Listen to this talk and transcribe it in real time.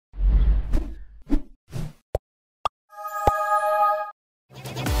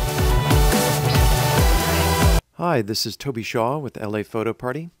Hi, this is Toby Shaw with LA Photo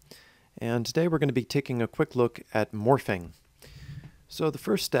Party, and today we're going to be taking a quick look at morphing. So the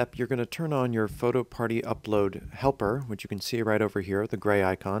first step, you're going to turn on your Photo Party Upload helper, which you can see right over here, the gray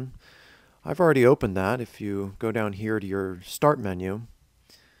icon. I've already opened that. If you go down here to your Start menu,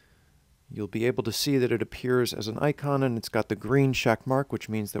 you'll be able to see that it appears as an icon and it's got the green check mark, which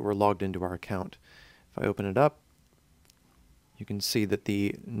means that we're logged into our account. If I open it up, you can see that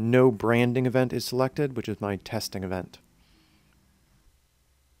the No Branding event is selected, which is my testing event.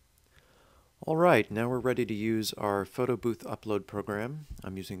 All right, now we're ready to use our photo booth upload program.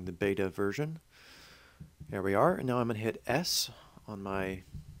 I'm using the beta version. There we are. And now I'm going to hit S on my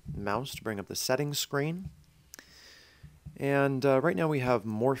mouse to bring up the settings screen. And right now we have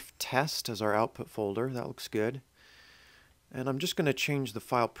Morph Test as our output folder. That looks good. And I'm just going to change the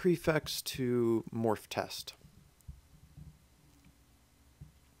file prefix to Morph Test.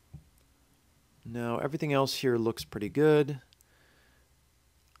 Now everything else here looks pretty good.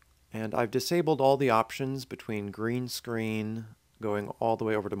 And I've disabled all the options between green screen going all the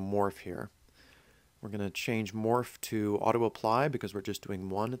way over to morph here. We're going to change morph to auto apply because we're just doing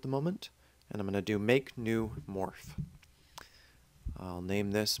one at the moment. And I'm going to do make new morph. I'll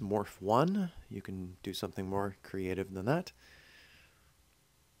name this morph 1. You can do something more creative than that.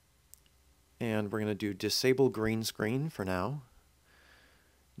 And we're going to do disable green screen for now.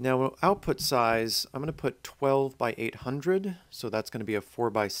 Now output size, I'm going to put 12 by 800, so that's going to be a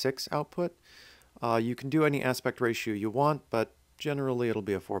 4 by 6 output. You can do any aspect ratio you want, but generally it'll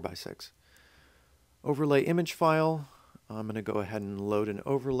be a 4 by 6. Overlay image file, I'm going to go ahead and load an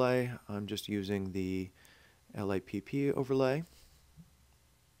overlay. I'm just using the LAPP overlay.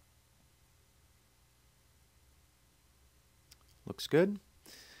 Looks good.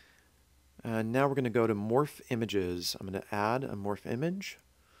 And now we're going to go to morph images. I'm going to add a morph image.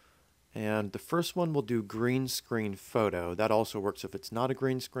 And the first one will do green screen photo. That also works if it's not a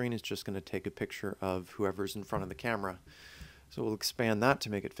green screen. It's just going to take a picture of whoever's in front of the camera. So we'll expand that to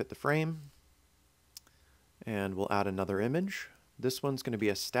make it fit the frame. And we'll add another image. This one's going to be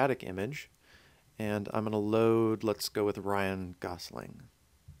a static image. And I'm going to load, let's go with Ryan Gosling.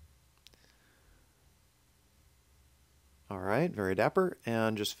 All right, very dapper.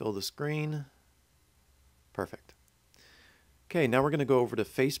 And just fill the screen. Perfect. Okay, now we're going to go over to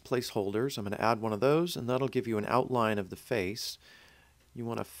face placeholders. I'm going to add one of those, and that'll give you an outline of the face. You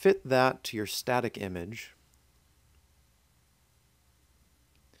want to fit that to your static image.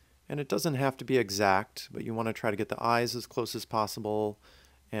 And it doesn't have to be exact, but you want to try to get the eyes as close as possible,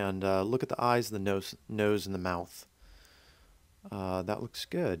 and look at the eyes, the nose, and the mouth. That looks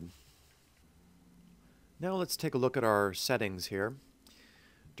good. Now let's take a look at our settings here.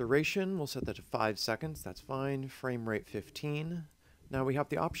 Duration, we'll set that to 5 seconds, that's fine. Frame rate 15. Now we have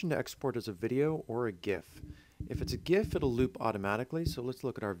the option to export as a video or a GIF. If it's a GIF, it'll loop automatically, so let's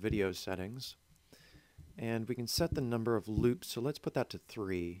look at our video settings. And we can set the number of loops, so let's put that to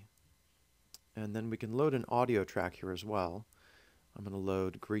 3. And then we can load an audio track here as well. I'm going to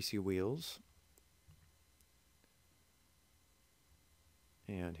load Greasy Wheels.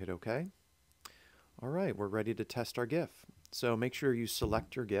 And hit OK. All right, we're ready to test our GIF. So make sure you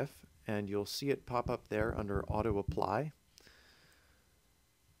select your GIF, and you'll see it pop up there under Auto Apply.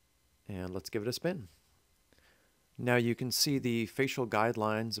 And let's give it a spin. Now you can see the facial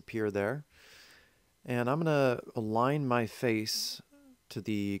guidelines appear there. And I'm going to align my face to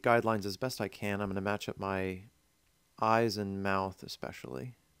the guidelines as best I can. I'm going to match up my eyes and mouth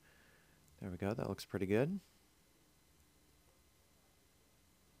especially. There we go, that looks pretty good.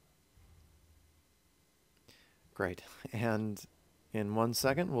 Great. And in 1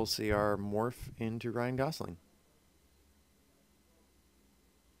 second, we'll see our morph into Ryan Gosling.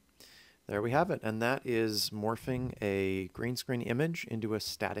 There we have it. And that is morphing a green screen image into a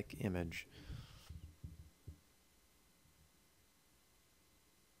static image.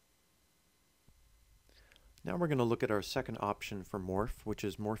 Now we're going to look at our second option for morph, which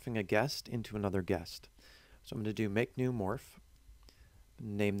is morphing a guest into another guest. So I'm going to do make new morph.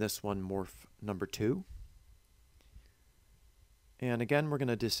 Name this one morph number 2. And again, we're going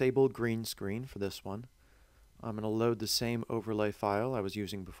to disable green screen for this one. I'm going to load the same overlay file I was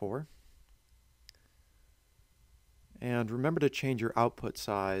using before. And remember to change your output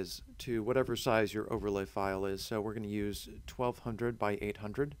size to whatever size your overlay file is. So we're going to use 1200 by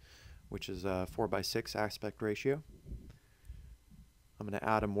 800, which is a 4 by 6 aspect ratio. I'm going to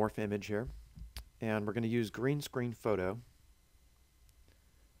add a morph image here. And we're going to use green screen photo.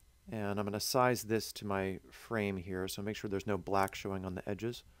 And I'm going to size this to my frame here, so make sure there's no black showing on the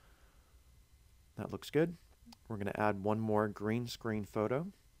edges. That looks good. We're going to add one more green screen photo.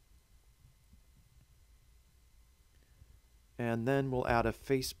 And then we'll add a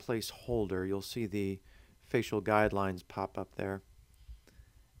face placeholder. You'll see the facial guidelines pop up there.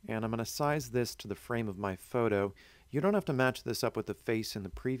 And I'm going to size this to the frame of my photo. You don't have to match this up with the face in the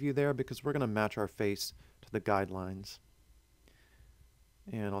preview there because we're going to match our face to the guidelines.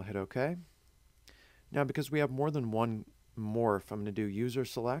 And I'll hit OK. Now because we have more than one morph, I'm going to do user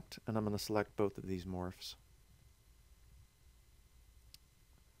select, and I'm going to select both of these morphs.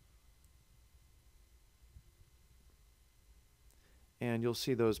 And you'll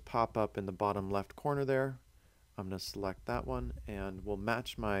see those pop up in the bottom left corner there. I'm going to select that one, and we'll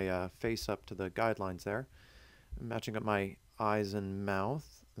match my face up to the guidelines there. I'm matching up my eyes and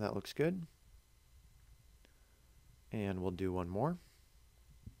mouth. That looks good. And we'll do one more.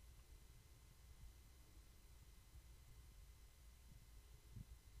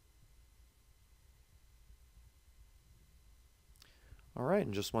 All right,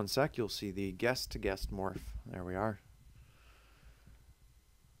 in just one sec, you'll see the guest-to-guest morph. There we are.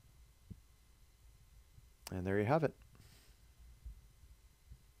 And there you have it.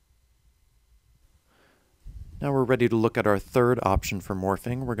 Now we're ready to look at our third option for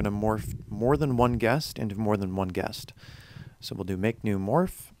morphing. We're going to morph more than one guest into more than one guest. So we'll do make new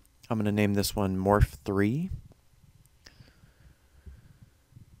morph. I'm going to name this one morph 3.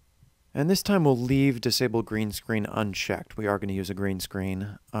 And this time we'll leave disable green screen unchecked. We are going to use a green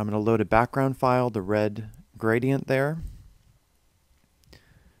screen. I'm going to load a background file, the red gradient there.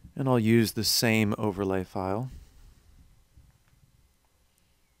 And I'll use the same overlay file.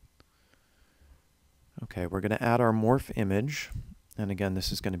 Okay, we're going to add our morph image. And again,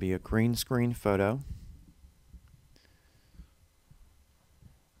 this is going to be a green screen photo.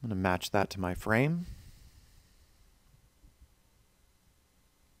 I'm going to match that to my frame.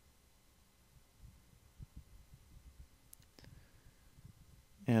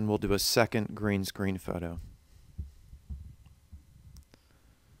 And we'll do a second green screen photo.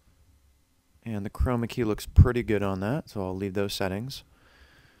 And the chroma key looks pretty good on that, so I'll leave those settings.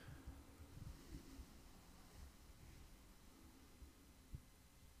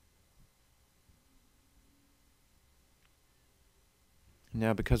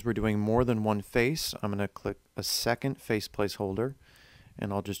 Now because we're doing more than one face, I'm going to click a second face placeholder,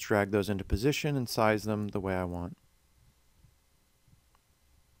 and I'll just drag those into position and size them the way I want.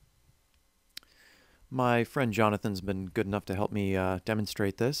 My friend Jonathan's been good enough to help me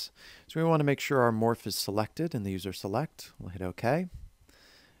demonstrate this. So we want to make sure our morph is selected in the user select. We'll hit OK.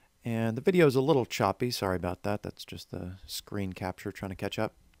 And the video is a little choppy. Sorry about that. That's just the screen capture trying to catch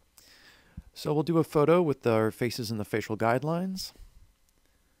up. So we'll do a photo with our faces in the facial guidelines.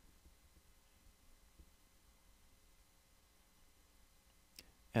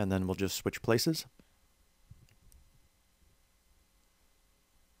 And then we'll just switch places.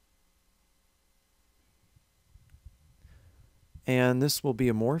 And this will be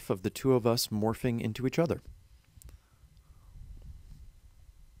a morph of the two of us morphing into each other.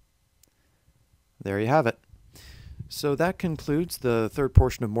 There you have it. So that concludes the third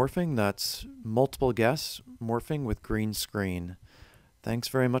portion of morphing. That's multiple guests morphing with green screen. Thanks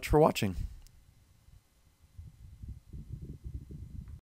very much for watching.